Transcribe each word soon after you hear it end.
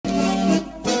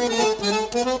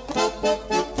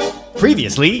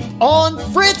Previously on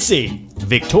Fritzy!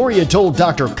 Victoria told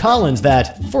Dr. Collins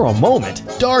that, for a moment,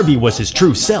 Darby was his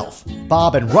true self.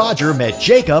 Bob and Roger met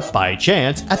Jacob by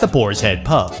chance at the Boar's Head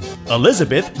pub.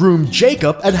 Elizabeth groomed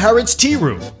Jacob at Harrod's tea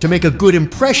room to make a good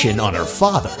impression on her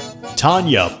father.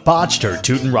 Tanya botched her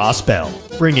Tootin' Bell,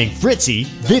 bringing Fritzy,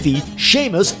 Vivi,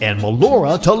 Seamus, and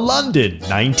Melora to London,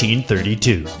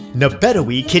 1932.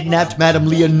 Nabetawi kidnapped Madame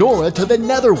Leonora to the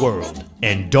Netherworld,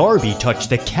 and Darby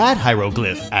touched the cat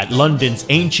hieroglyph at London's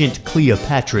ancient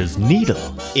Cleopatra's Needle.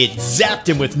 It zapped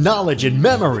him with knowledge and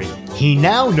memory. He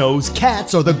now knows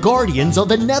cats are the guardians of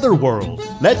the Netherworld.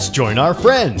 Let's join our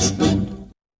friends.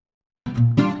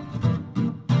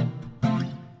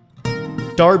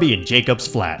 Darby and Jacob's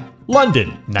flat, London,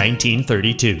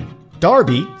 1932.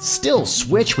 Darby still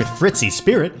switch with Fritzy's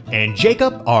spirit, and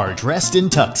Jacob are dressed in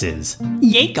tuxes.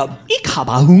 Jacob, ik heb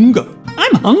hunger.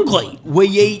 I'm hungry. We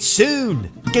eat soon.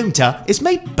 Gunter, is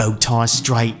my bow tie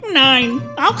straight? Nein,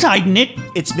 I'll tighten it.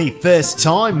 It's me first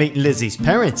time meeting Lizzie's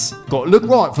parents. Got to look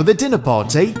right for the dinner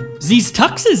party. These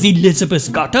tuxes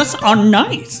Elizabeth got us are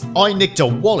nice. I nicked a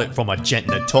wallet from a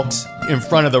gentleman tux in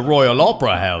front of the Royal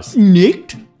Opera House.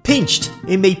 Nicked? Pinched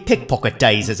in me pickpocket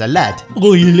days as a lad.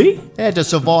 Really? Had to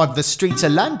survive the streets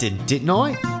of London, didn't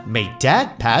I? Me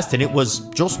dad passed and it was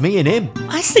just me and him.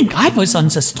 I think I was on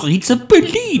the streets of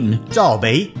Berlin.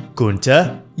 Darby,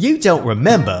 Gunter, you don't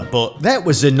remember, but that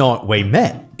was the night we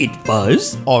met. It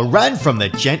was? I ran from the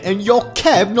gent and your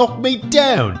cab knocked me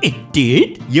down. It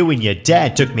did? You and your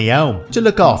dad took me home to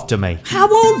look after me.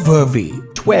 How old were we?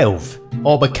 12.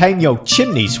 I became your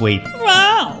chimney sweep.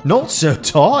 Wow. Not so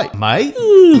tight, mate.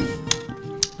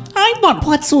 I want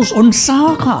pretzels on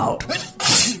sauerkraut.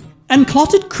 And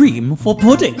clotted cream for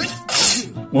pudding.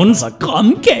 And the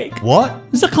crumb cake.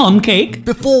 What? The crumb cake.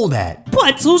 Before that.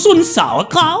 Pretzels and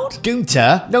sauerkraut.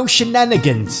 Gunter, no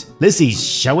shenanigans. Lizzie's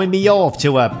showing me off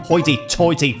to a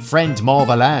hoity-toity friend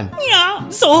Marvelan. Yeah,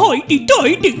 so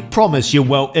hoity-toity. Promise you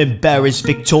won't embarrass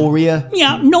Victoria?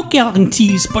 Yeah, no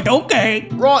guarantees, but okay.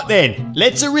 Right then,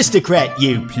 let's aristocrat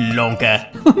you, plonker.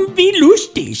 Wie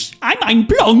lustig. I'm ein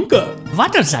Plonker.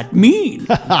 What does that mean?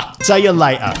 Haha, see you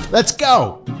later. Let's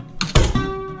go.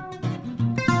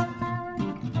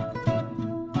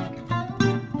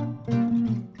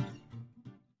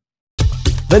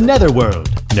 The Netherworld,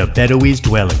 Nabetawi's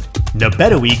dwelling.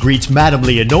 Nabetawi greets Madame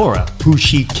Leonora, who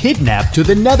she kidnapped to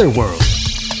the Netherworld.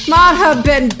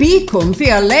 Marhaban bikum fi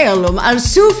alayalum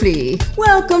al-sufli.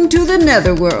 Welcome to the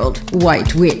Netherworld,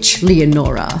 White Witch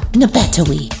Leonora.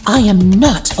 Nabetawi, I am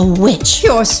not a witch.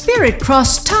 Your spirit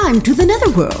crossed time to the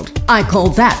Netherworld. I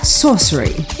call that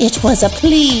sorcery. It was a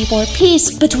plea for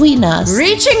peace between us.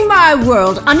 Reaching my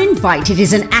world uninvited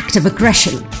is an act of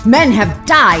aggression. Men have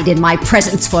died in my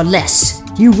presence for less.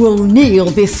 You will kneel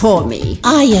before me.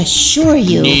 I assure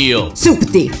you. Kneel.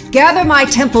 Supati, gather my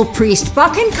temple priest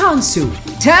Bakin Kansu.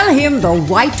 Tell him the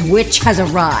White Witch has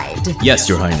arrived. Yes,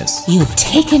 Your Highness. You've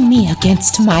taken me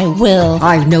against my will.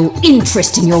 I've no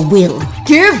interest in your will.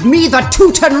 Give me the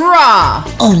Tootin' Ra!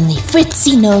 Only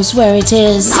Fritzy knows where it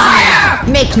is. Fire!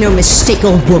 Make no mistake,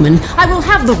 old woman. I will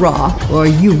have the Ra, or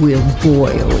you will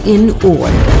boil in oil.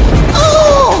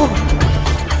 Oh!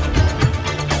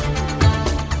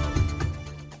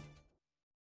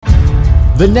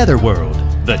 The Netherworld,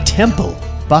 the temple,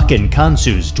 Bakin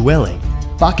Kansu's dwelling.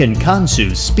 Bakin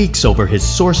Kansu speaks over his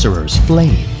sorcerer's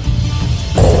flame.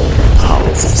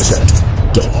 All-powerful set,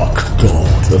 dark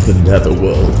god of the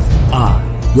Netherworld, I,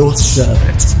 your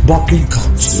servant, Bakin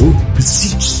Kansu,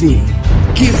 beseech thee,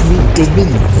 give me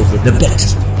dominion over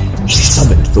Nabetawi. She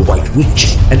summoned the White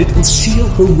Witch, and it will seal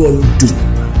her royal doom.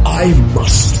 I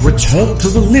must return to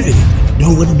the living.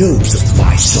 No one knows of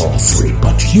my sorcery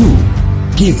but you.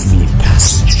 Give me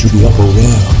passage to the upper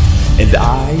world, and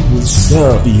I will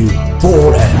serve you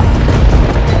forever.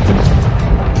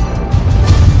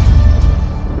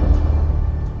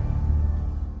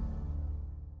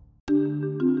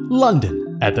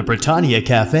 London, at the Britannia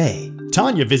Cafe.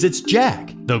 Tanya visits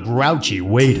Jack, the grouchy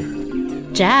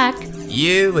waiter. Jack,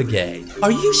 You again.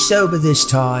 Are you sober this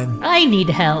time? I need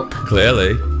help.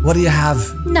 Clearly. What do you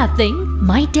have? Nothing.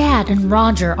 My dad and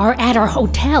Roger are at our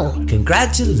hotel.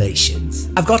 Congratulations.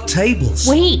 I've got tables.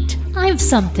 Wait, I've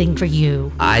something for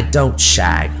you. I don't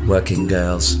shag working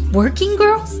girls. Working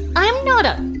girls? I'm not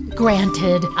a...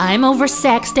 Granted, I'm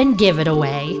oversexed and give it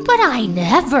away, but I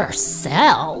never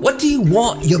sell. What do you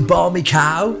want, you balmy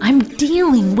cow? I'm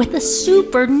dealing with the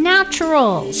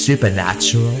supernatural.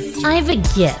 Supernatural? I've a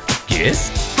gift.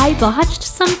 Gift? I botched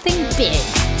something big.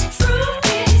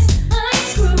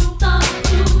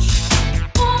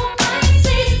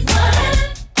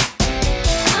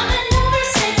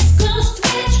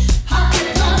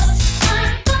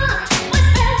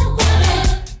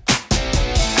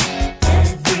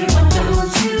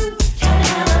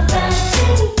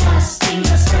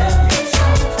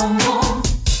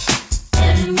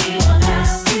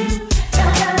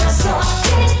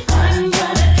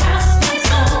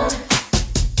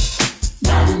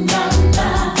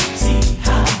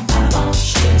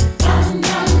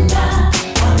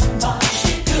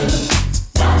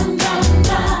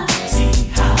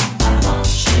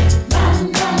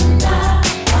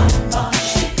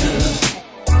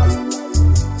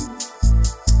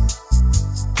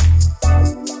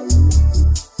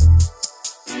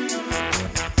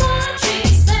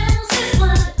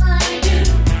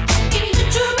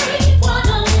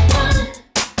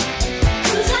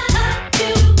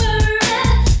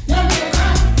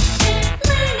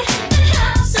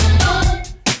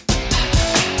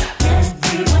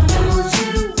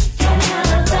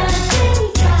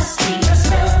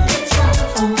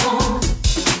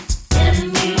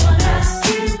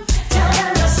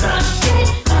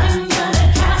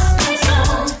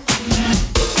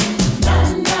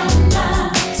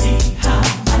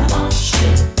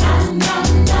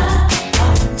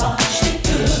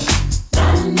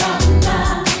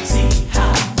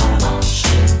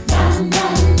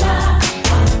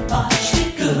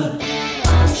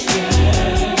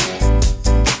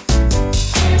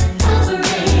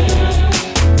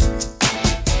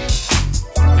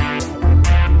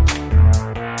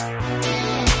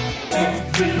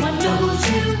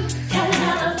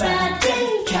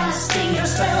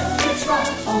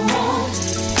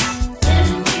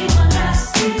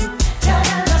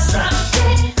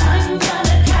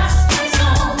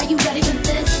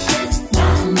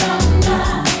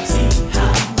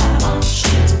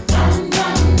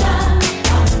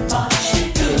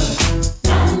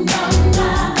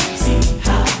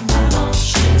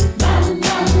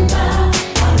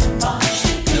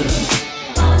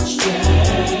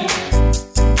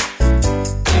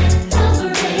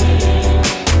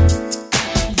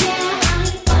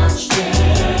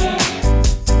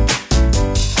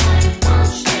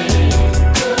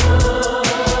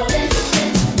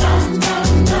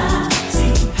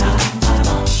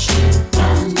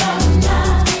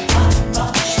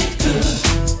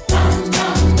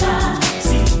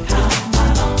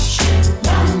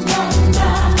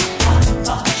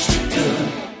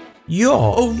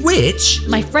 You're a witch?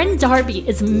 My friend Darby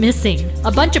is missing.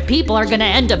 A bunch of people are gonna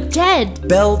end up dead.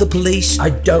 Bell the police,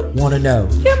 I don't want to know.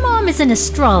 Your mom is an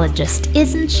astrologist,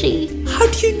 isn't she? How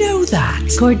do you know that?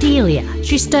 Cordelia.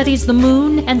 She studies the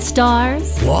moon and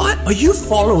stars. What? Are you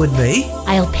following me?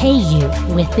 I'll pay you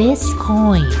with this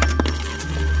coin.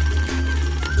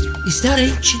 Is that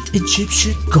ancient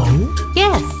Egyptian gold?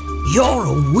 Yes, You're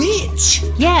a witch.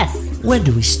 yes, When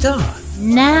do we start?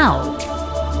 now.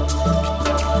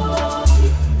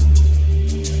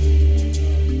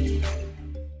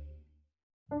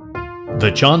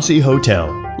 The Chauncey Hotel,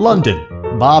 London.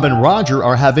 Bob and Roger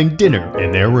are having dinner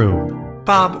in their room.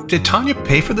 Bob, did Tanya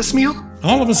pay for this meal?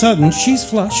 All of a sudden, she's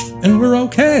flush, and we're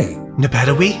okay. No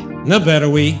better we? No better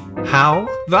we. How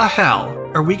the hell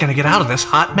are we gonna get out of this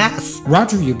hot mess?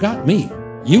 Roger, you got me.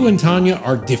 You and Tanya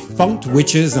are defunct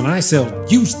witches, and I sell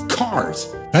used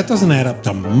cars. That doesn't add up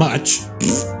to much.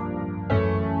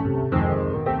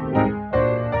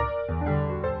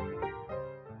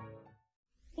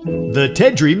 The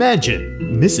Tedry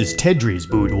Mansion, Mrs. Tedry's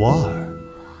boudoir.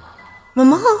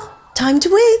 Mama, time to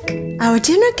wake. Our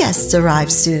dinner guests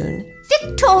arrive soon.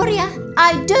 Victoria,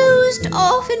 I dozed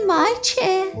off in my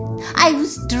chair. I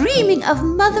was dreaming of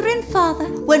Mother and Father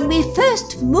when we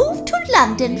first moved to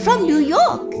London from New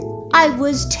York. I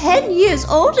was 10 years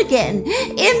old again.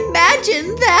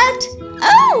 Imagine that.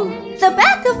 Oh, the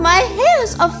back of my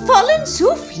hair's a fallen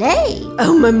souffle.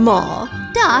 Oh, Mama.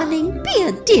 Darling, be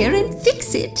a dear and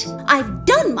fix it. I've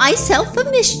done myself a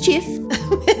mischief.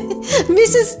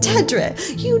 Mrs. Tedra,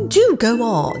 you do go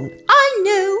on. I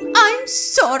know, I'm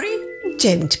sorry.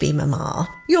 Don't be, Mama.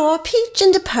 You're a peach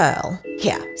and a pearl.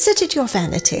 Here, sit at your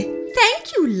vanity.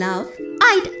 Thank you, love.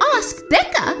 I'd ask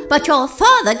Becca, but your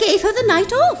father gave her the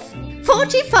night off.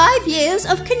 45 years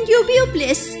of connubial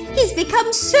bliss. He's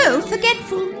become so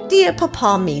forgetful. Dear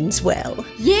Papa means well.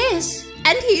 Yes,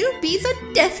 and he'll be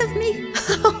the death of me.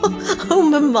 Oh,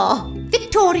 Mama.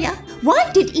 Victoria, why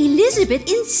did Elizabeth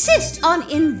insist on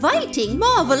inviting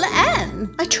Marvel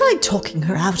Ann? I tried talking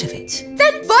her out of it.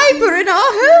 That viper in our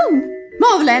home!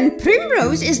 Marvel Ann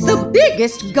Primrose is the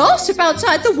biggest gossip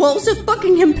outside the walls of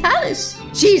Buckingham Palace.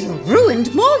 She's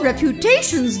ruined more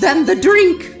reputations than the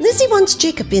drink. Lizzie wants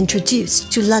Jacob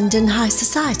introduced to London high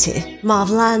society.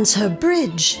 Marvel Ann's her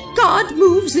bridge. God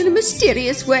moves in a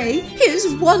mysterious way,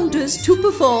 his wonders to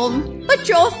perform. But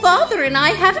your father and I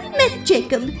haven't met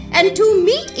Jacob, and to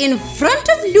meet in front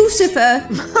of Lucifer.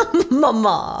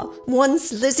 Mama,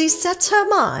 once Lizzie sets her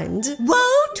mind.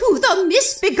 Woe to the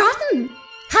misbegotten!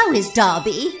 How is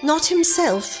Darby? Not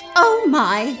himself. Oh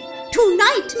my!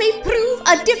 Tonight may prove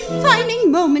a defining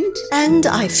moment. And,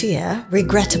 I fear,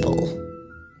 regrettable.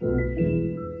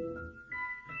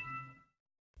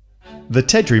 The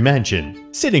Tedry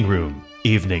Mansion, sitting room,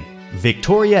 evening.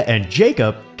 Victoria and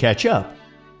Jacob catch up.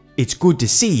 It's good to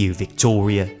see you,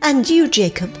 Victoria. And you,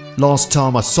 Jacob. Last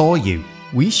time I saw you,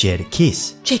 we shared a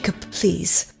kiss. Jacob,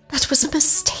 please. That was a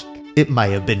mistake. It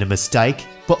may have been a mistake,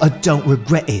 but I don't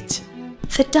regret it.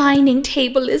 The dining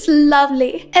table is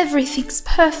lovely. Everything's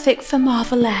perfect for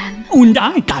Marvel Ann. Und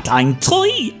I got ein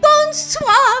Tree.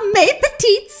 Bonsoir, mes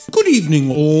petites. Good evening,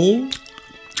 all.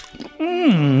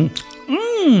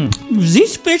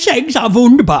 These fish eggs are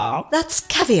wunderbar. That's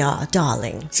caviar,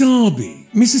 darling. Darby,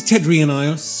 Mrs. Tedry and I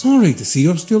are sorry to see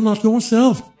you're still not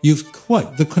yourself. You've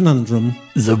quite the conundrum.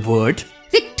 The word?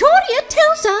 Victoria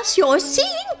tells us you're seeing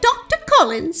Dr.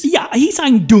 Collins. Ja, he's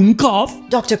ein Dummkopf.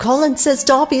 Dr. Collins says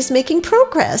Darby's making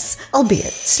progress,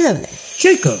 albeit slowly.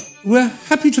 Jacob, we're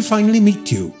happy to finally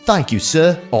meet you. Thank you,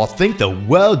 sir. I think the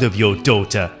world of your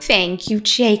daughter. Thank you,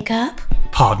 Jacob.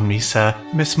 Pardon me, sir.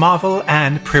 Miss Marvel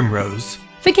and Primrose.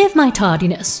 Forgive my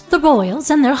tardiness. The royals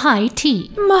and their high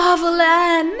tea. Marvel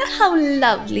Ann, how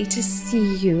lovely to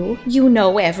see you. You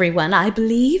know everyone, I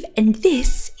believe, and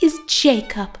this is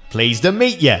Jacob. Pleased to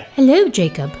meet you. Hello,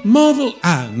 Jacob. Marvel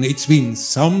Ann, it's been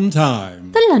some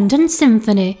time. The London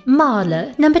Symphony,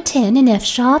 Mahler, number 10 in F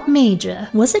sharp major,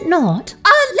 was it not?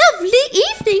 A lovely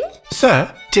evening.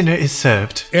 Sir, dinner is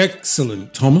served.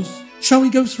 Excellent, Thomas. Shall we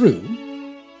go through?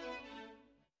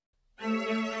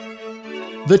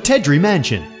 The Tedry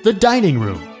Mansion, the dining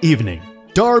room, evening.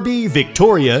 Darby,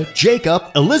 Victoria, Jacob,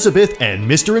 Elizabeth, and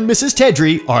Mr. and Mrs.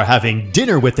 Tedry are having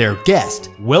dinner with their guest,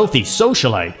 wealthy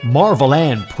socialite Marvel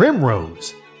Ann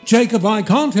Primrose. Jacob, I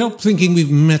can't help thinking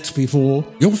we've met before.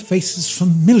 Your face is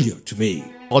familiar to me.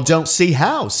 I don't see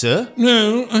how, sir.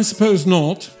 No, I suppose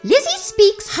not. Lizzie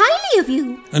speaks highly of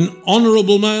you. An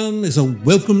honourable man is a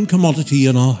welcome commodity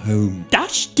in our home.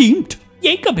 Das stimmt.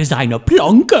 Jacob is eine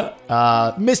Plonke.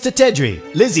 Mr. Tedry,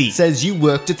 Lizzie says you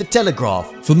worked at the Telegraph.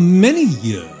 For many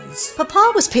years. stories.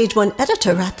 Papa was page one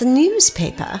editor at the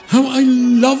newspaper. How I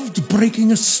loved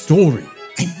breaking a story.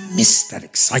 I miss that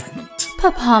excitement.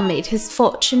 Papa made his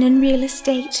fortune in real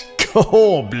estate.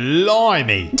 Oh,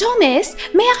 blimey. Thomas,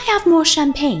 may I have more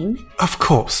champagne? Of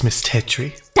course, Miss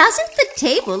Tedry. Doesn't the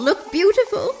table look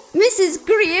beautiful? Mrs.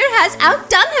 Greer has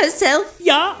outdone herself.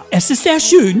 Ja, es ist sehr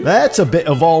schön. That's a bit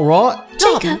of all right.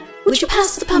 Jacob, would you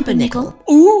pass the pumpernickel?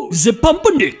 Ooh, the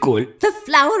pumpernickel. The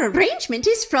flower arrangement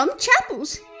is from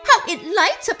Chapels. How it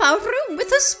lights up our room with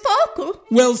a sparkle.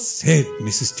 Well said,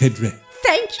 Mrs. Tedry.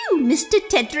 Thank you, Mr.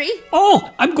 Tedry.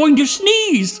 Oh, I'm going to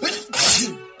sneeze.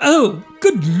 Oh,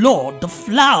 good Lord, the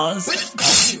flowers.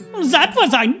 That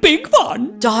was a big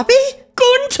one. Darby?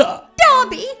 Gunther.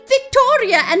 Darby,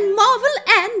 Victoria, and Marvel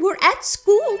Ann were at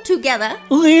school together.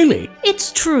 Really?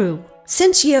 It's true.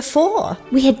 Since year 4.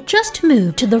 We had just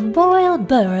moved to the royal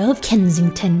borough of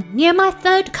Kensington, near my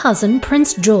third cousin,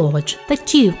 Prince George, the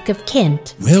Duke of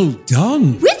Kent. Well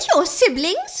done. With your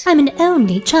siblings? I'm an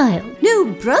only child. No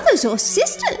brothers or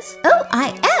sisters? Oh,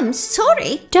 I am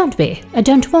sorry. Don't be. I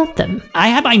don't want them. I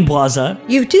have ein brother.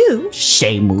 You do?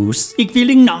 Seamus. Ik will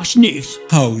ihn noch nicht.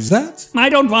 How's that? I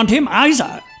don't want him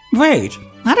either. Wait,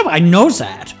 how do I know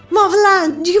that? Marvel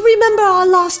Ann, do you remember our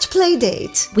last play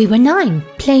date? We were 9,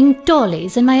 playing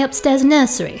dollies in my upstairs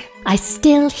nursery. I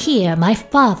still hear my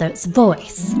father's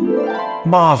voice.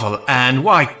 Marvel, Anne,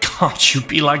 why can't you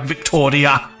be like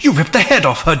Victoria? You ripped the head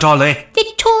off her dolly.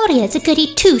 Victoria's a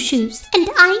goody two-shoes, and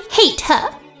I hate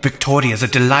her. Victoria's a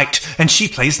delight, and she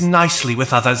plays nicely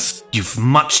with others. You've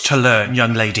much to learn,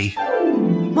 young lady.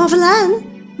 Marvel Ann?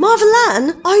 Marvel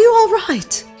Ann, are you all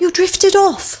right? You drifted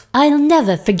off. I'll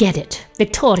never forget it.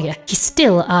 Victoria, he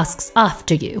still asks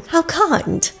after you. How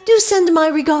kind. Do send my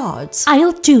regards.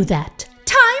 I'll do that.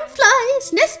 Time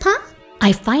flies, n'est-ce pas?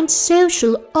 I find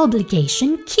social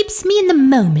obligation keeps me in the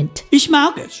moment. Ich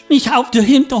mag es, mich auf der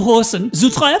Hinterhosen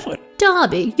zu treffen.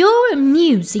 Darby, you're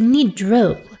amusingly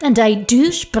droll, and I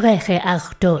do spreche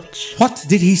auch Deutsch. What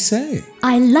did he say?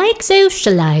 I like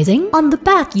socializing on the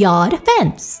backyard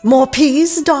fence. More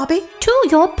peas, Darby? To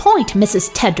your point,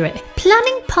 Mrs. Tedry,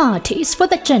 planning parties for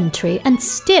the gentry and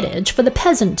steerage for the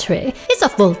peasantry is a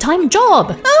full-time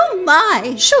job. Oh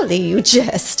my! Surely you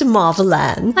jest, Marvel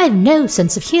Ann. I've no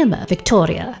sense of humor,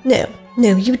 Victoria.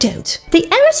 No, you don't.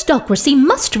 The aristocracy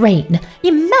must reign.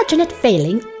 Imagine it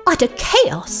failing. Utter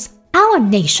chaos. Our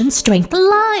nation's strength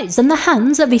lies in the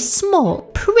hands of a small,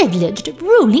 privileged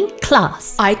ruling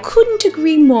class. I couldn't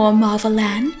agree more, Marvel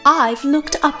Ann. I've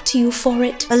looked up to you for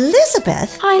it.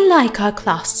 Elizabeth? I like our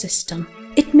class system.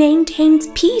 It maintains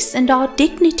peace and our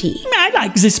dignity. I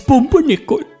like this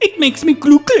pumpernickel. It makes me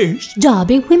glücklich.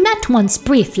 Darby, we met once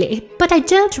briefly, but I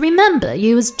don't remember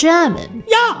you as German.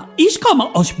 Ja, ich komme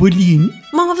aus Berlin.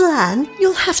 Marvel Ann,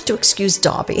 you'll have to excuse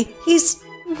Darby. He's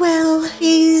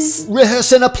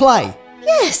rehearsing a play.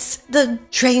 Yes, the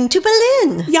Train to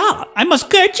Berlin. Ja, I must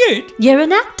catch it. You're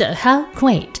an actor, how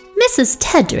quaint. Mrs.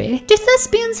 Tedry, do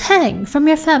thespians hang from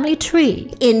your family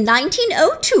tree? In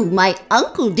 1902, my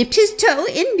uncle dipped his toe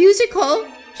in music hall.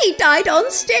 He died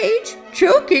on stage,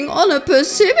 choking on a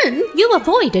persimmon. You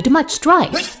avoided much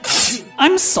strife.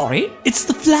 I'm sorry, it's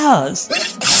the flowers.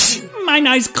 My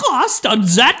nice cast on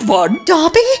that one.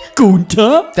 Darby?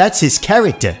 Gunther? That's his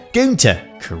character, Gunther.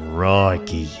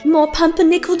 Crikey. More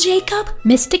pumpernickel, Jacob?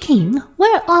 Mr. King,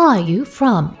 where are you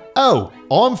from? Oh,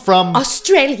 I'm from...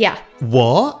 Australia.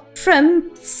 What? From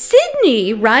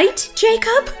Sydney, right,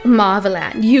 Jacob? Marvel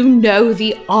Ann, you know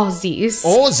the Aussies.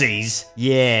 Aussies?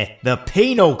 Yeah, the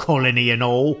penal colony and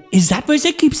all. Is that where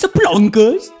they keep the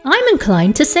plunkers? I'm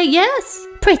inclined to say yes.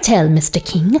 Pray tell, Mr.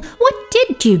 King, what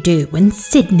did you do in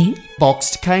Sydney?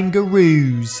 Boxed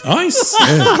kangaroos. I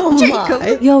said. Oh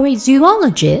Jacob. You're a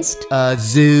zoologist?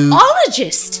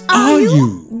 Zoologist? Are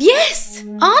you? Yes,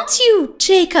 aren't you,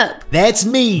 Jacob? That's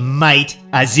me, mate.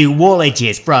 A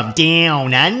zoologist from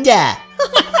down under.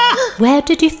 Where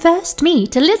did you first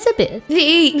meet Elizabeth?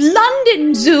 The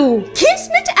London Zoo.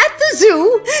 Kismet at the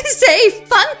zoo. C'est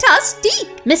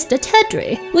fantastique. Mr.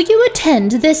 Tedry, will you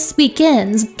attend this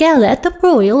weekend's gala at the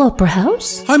Royal Opera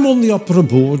House? I'm on the opera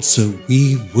board, so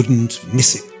we wouldn't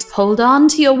miss it. Hold on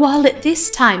to your wallet this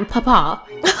time, Papa.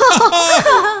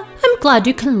 I'm glad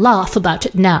you can laugh about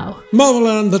it now. Marvel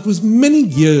Ann, that was many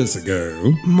years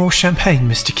ago. More champagne,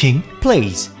 Mr. King.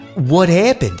 Please, what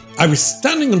happened? I was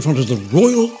standing in front of the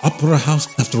Royal Opera House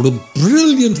after a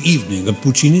brilliant evening of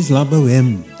Puccini's La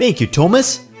Bohème. Thank you,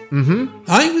 Thomas.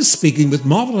 I was speaking with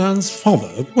Marvel Ann's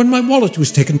father when my wallet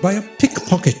was taken by a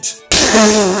pickpocket.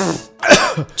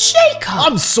 Jacob!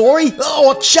 I'm sorry.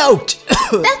 Oh, I choked.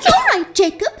 That's all right,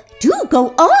 Jacob. Do go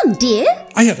on, dear.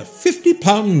 I had a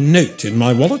 £50 note in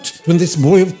my wallet when this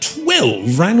boy of 12 Well,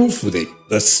 ran off with it,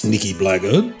 the sneaky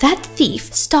blackguard. That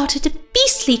thief started a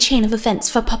beastly chain of events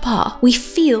for Papa. We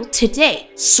feel today.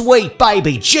 Sweet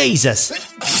baby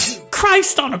Jesus!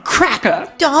 Christ on a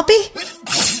cracker! Darby?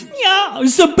 Yeah,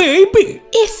 the baby!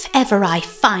 If ever I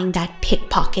find that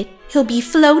pickpocket, he'll be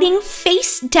floating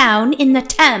face down in the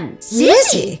Thames.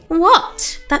 Lizzie?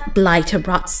 What? That blighter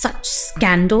brought such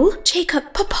scandal.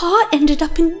 Jacob, Papa ended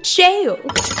up in jail.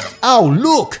 Oh,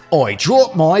 look! I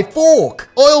dropped my fork!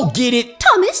 I'll get it!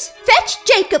 Thomas, fetch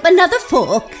Jacob another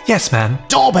fork. Yes, ma'am.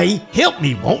 Darby, help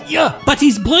me, won't ya? But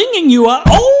he's bringing you a...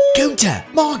 Oh! Gunter,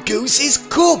 my goose is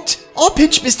cooked! I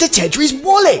pinched Mr. Tedry's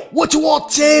wallet! What do I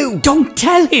do? Don't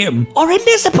tell him, or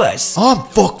Elizabeth! I'm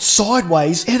fucked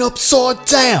sideways and upside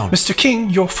down! Mr. King,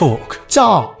 your fork.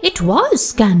 Ta! It was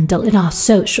scandal in our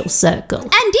social circle.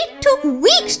 And it took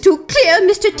weeks to clear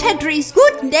Mr. Tedry's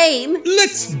good name.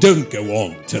 Let's don't go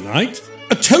on tonight.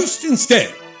 A toast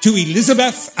instead to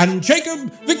Elizabeth and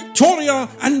Jacob, Victoria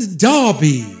and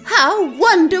Darby. How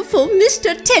wonderful,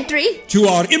 Mr. Tedry. To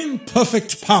our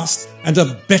imperfect past and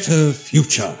a better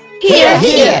future. Hear,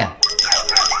 hear.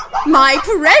 My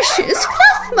precious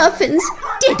fluff muffins,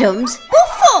 diddums,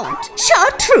 bouffant,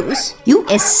 chartreuse, you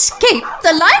escaped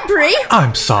the library.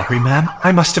 I'm sorry, ma'am.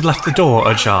 I must have left the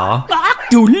door ajar. Back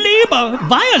to labor!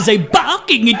 Why are they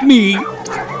barking at me?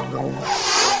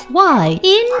 Why,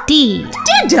 indeed.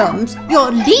 Diddums,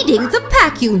 you're leading the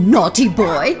pack, you naughty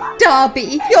boy.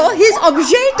 Darby, you're his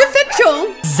objet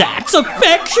d'affection. That's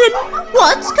affection!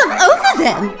 What's come over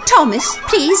them? Thomas,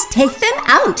 please take them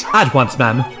out. At once,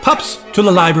 ma'am. Pups, to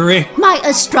the library. My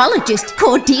astrologist,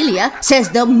 Cordelia, says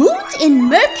the moon's in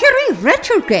Mercury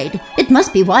retrograde. It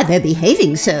must be why they're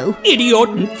behaving so.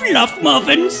 Idioten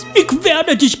Fluffmuffins! Ich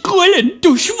werde dich grillen,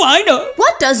 du Schweine!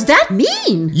 What does that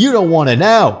mean? You don't want to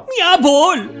know.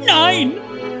 Jawohl! Nein!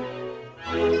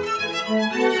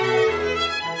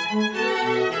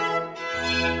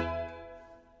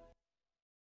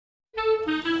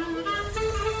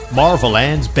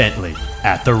 Marvel-Anne's Bentley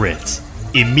at the Ritz.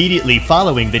 Immediately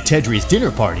following the Tedry's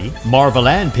dinner party,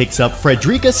 Marvel-Anne picks up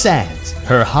Frederica Sands,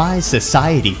 her high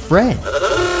society friend.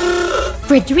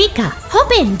 Frederica,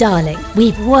 hop in, darling.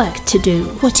 We've work to do.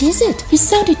 What is it? You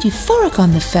sounded euphoric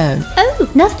on the phone.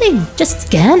 Oh, nothing. Just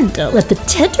scandal at the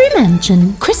Tedry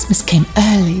mansion. Christmas came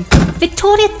early.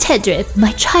 Victoria Tedry,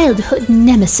 my childhood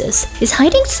nemesis, is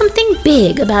hiding something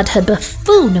big about her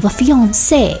buffoon of a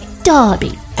fiancé,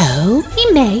 Darby. Oh?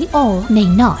 He may or may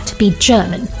not be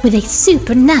German, with a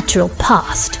supernatural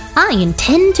past. I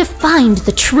intend to find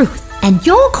the truth, and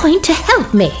you're going to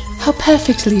help me. How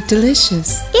perfectly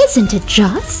delicious. Isn't it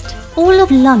just? All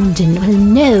of London will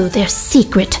know their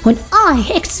secret when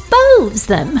I expose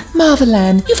them.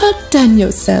 Marvel-Anne, you've outdone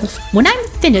yourself. When I'm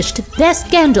finished, their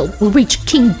scandal will reach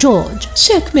King George.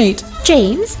 Checkmate.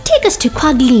 James, take us to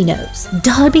Quaglino's.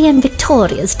 Darby and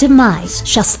Victoria's demise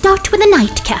shall start with a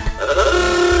nightcap.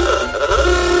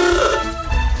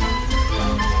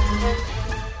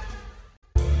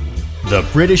 The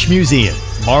British Museum.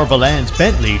 Marvel-Anne's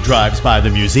Bentley drives by the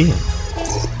museum.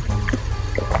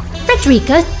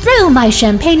 Frederica, throw my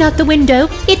champagne out the window.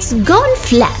 It's gone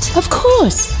flat. Of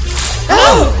course.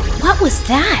 Oh! What was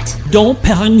that? Dom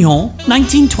Perignon,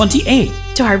 1928.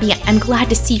 Darby, I'm glad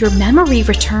to see your memory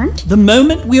returned. The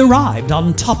moment we arrived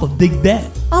on top of Big Ben.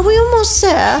 Are we almost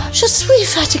there? Je suis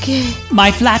fatigué.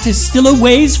 My flat is still a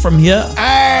ways from here.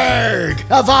 Arrgh!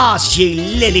 Avast,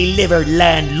 ye lily-livered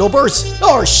landlubbers!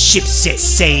 Our ship's set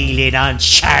sailing on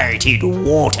charted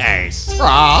waters.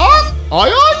 Aye,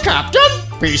 aye, Captain.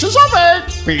 Pieces of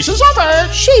it, pieces of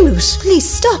it. Seamus, please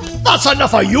stop. That's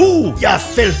enough of you, you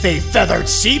filthy feathered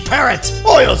sea parrot.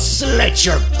 I'll slit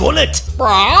your gullet.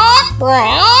 Brock,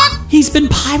 Brock. He's been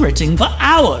pirating for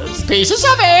hours. Pieces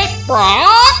of it,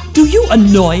 Brock. Do you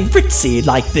annoy Fritzy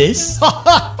like this?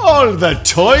 All the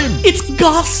time. It's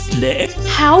ghastly.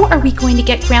 How are we going to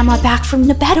get Grandma back from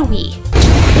the Bedawi?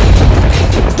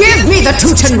 Give me the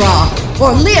Teutonra,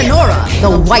 or Leonora, the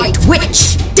White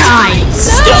Witch, dies!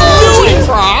 Don't do it!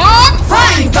 Brock.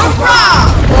 Find the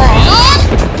rock! Brock.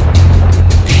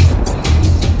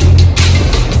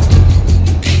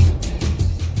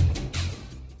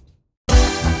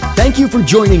 Thank you for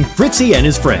joining Fritzy and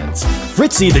his friends.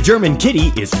 Fritzy the German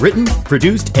Kitty is written,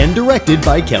 produced, and directed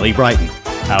by Kelly Brighton.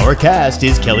 Our cast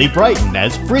is Kelly Brighton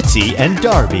as Fritzy and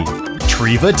Darby,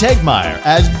 Treva Tegmeyer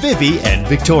as Vivi and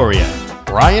Victoria,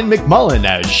 Brian McMullen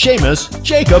as Seamus,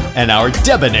 Jacob, and our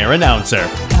debonair announcer.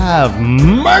 Have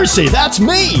mercy, that's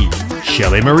me!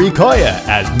 Shelley Marie Koya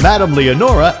as Madame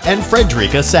Leonora and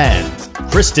Frederica Sands.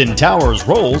 Kristen Towers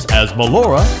Rolls as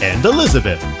Melora and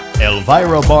Elizabeth.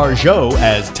 Elvira Barjot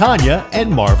as Tanya and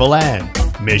Marvel-Anne.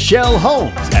 Michelle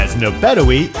Holmes as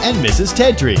Nabedowi and Mrs.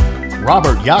 Tedry,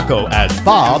 Robert Yako as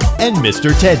Bob and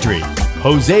Mr. Tedry,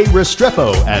 Jose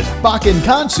Restrepo as Bakken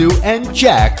Kansu and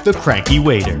Jack the Cranky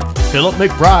Waiter, Philip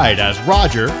McBride as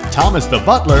Roger, Thomas the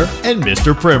Butler, and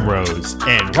Mr. Primrose,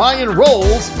 and Ryan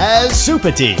Rolls as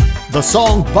Supati. The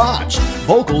song Botched,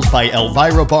 vocals by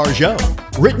Elvira Barjot,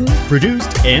 written,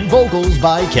 produced, and vocals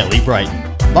by Kelly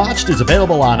Brighton. Botched is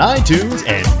available on iTunes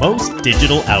and most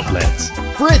digital outlets.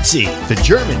 Fritzy, the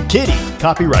German Kitty,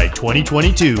 copyright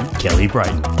 2022, Kelly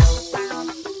Brighton.